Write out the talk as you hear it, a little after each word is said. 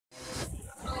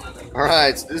All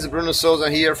right, this is Bruno Souza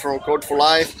here from Code for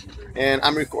Life, and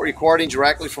I'm recording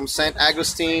directly from St.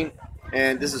 Augustine,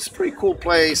 and this is a pretty cool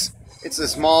place. It's a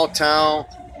small town.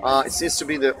 It seems to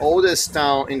be the oldest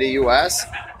town in the U.S.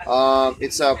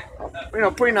 It's a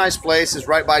pretty nice place. It's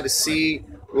right by the sea.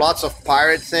 Lots of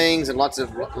pirate things and lots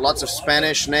of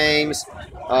Spanish names.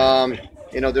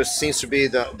 There seems to be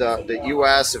the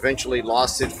U.S. eventually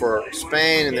lost it for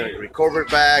Spain and then it recovered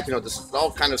back. There's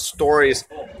all kind of stories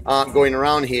going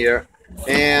around here.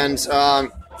 And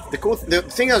the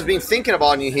thing I've been thinking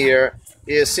about in here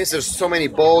is, since there's so many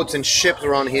boats and ships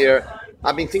around here,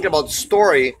 I've been thinking about the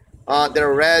story that I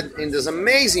read in this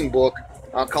amazing book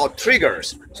called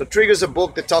Triggers. So Triggers is a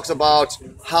book that talks about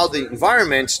how the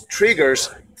environment triggers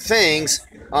things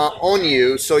on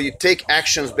you. So you take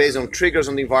actions based on triggers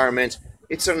on the environment.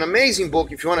 It's an amazing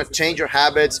book if you want to change your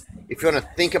habits, if you want to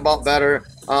think about better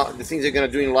the things you're going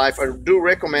to do in life. I do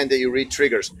recommend that you read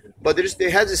Triggers. But they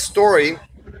had this story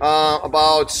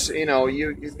about,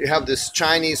 you have this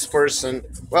Chinese person.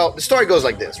 Well, the story goes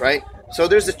like this, right? So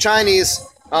there's a Chinese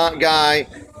guy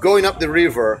going up the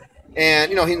river,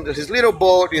 and, his little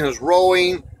boat, he's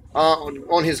rowing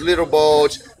on his little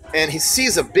boat, and he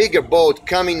sees a bigger boat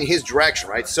coming in his direction,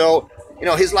 right? So,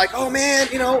 he's like, oh man,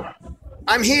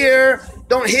 I'm here,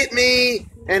 don't hit me.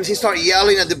 And he starts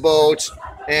yelling at the boat,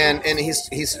 and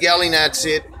he's yelling at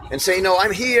it and saying, no,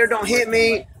 I'm here, don't hit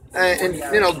me.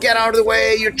 And get out of the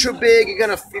way, you're too big, you're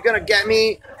gonna get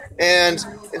me. And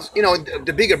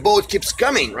the bigger boat keeps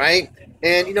coming, right?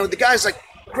 And the guy's like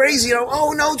crazy,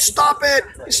 oh no, stop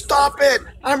it,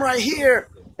 I'm right here.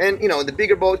 And the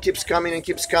bigger boat keeps coming and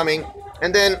keeps coming,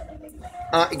 and then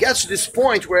it gets to this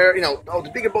point where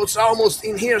the bigger boat's almost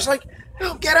in here. It's like,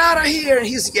 oh, get out of here. And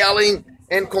he's yelling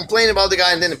and complaining about the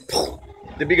guy, and then poof,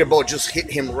 the bigger boat just hit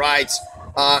him right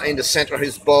in the center of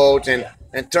his boat and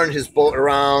turned his boat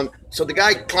around. So the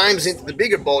guy climbs into the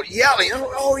bigger boat yelling,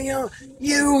 oh,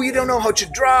 you don't know how to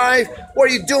drive. What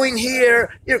are you doing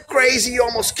here? You're crazy, you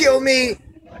almost killed me.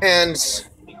 And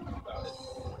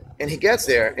he gets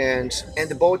there, and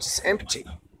the boat is empty.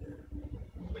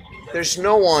 There's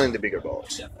no one in the bigger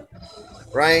boat,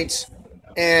 right?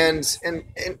 And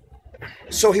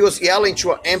so he was yelling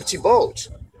to an empty boat.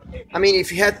 I mean, if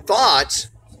he had thought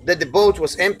that the boat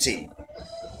was empty,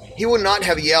 he would not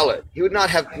have yelled. He would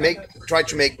not have tried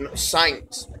to make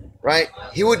signs, right?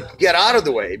 He would get out of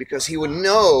the way because he would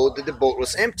know that the boat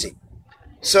was empty.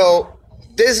 So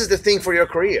this is the thing for your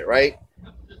career, right?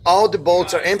 All the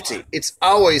boats are empty. It's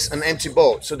always an empty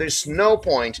boat. So there's no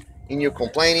point in you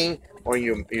complaining or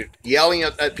you're yelling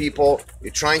at people.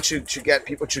 You're trying to get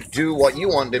people to do what you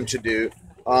want them to do.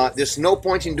 There's no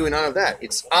point in doing none of that.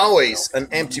 It's always an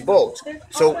empty boat.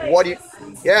 So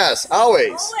yes,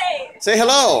 always. Say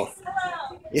hello.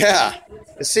 Yeah.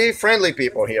 You see, friendly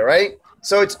people here, right?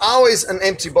 So it's always an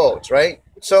empty boat, right?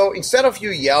 So instead of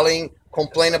you yelling,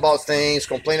 complain about things,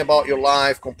 complain about your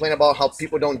life, complain about how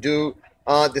people don't do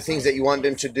the things that you want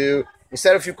them to do,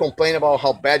 instead of you complain about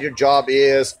how bad your job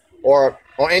is or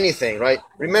anything, right?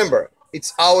 Remember,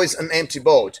 it's always an empty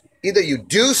boat. Either you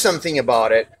do something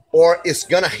about it, or it's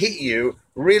gonna hit you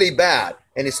really bad.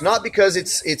 And it's not because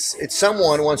it's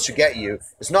someone wants to get you.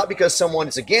 It's not because someone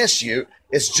is against you.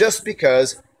 It's just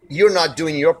because you're not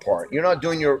doing your part. You're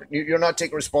not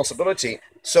taking responsibility.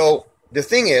 So the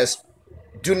thing is,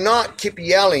 do not keep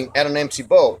yelling at an empty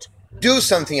boat. Do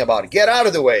something about it. Get out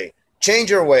of the way. Change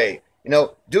your way.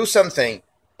 Do something.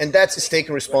 And that's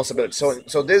taking responsibility.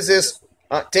 So this is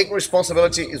taking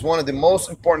responsibility is one of the most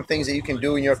important things that you can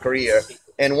do in your career.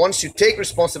 And once you take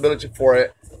responsibility for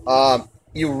it,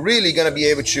 you're really going to be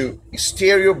able to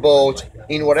steer your boat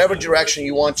in whatever direction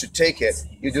you want to take it.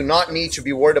 You do not need to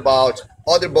be worried about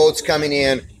other boats coming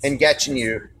in and getting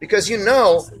you, because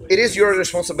it is your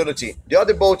responsibility. The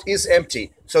other boat is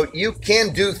empty, so you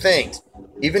can do things.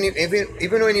 Even when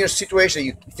you're in a situation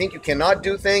you think you cannot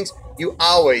do things, you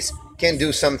always can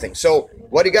do something. So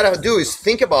what you got to do is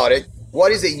think about it.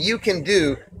 What is it you can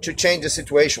do to change the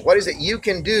situation? What is it you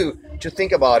can do to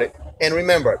think about it? And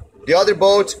remember, the other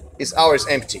boat is always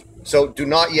empty. So do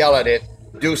not yell at it.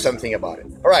 Do something about it.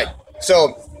 All right.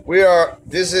 So we are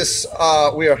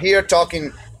here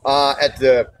talking at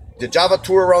the Java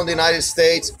tour around the United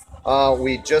States.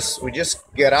 We just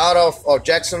get out of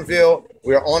Jacksonville.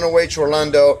 We are on our way to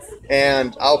Orlando,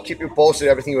 and I'll keep you posted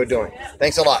everything we're doing.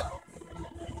 Thanks a lot.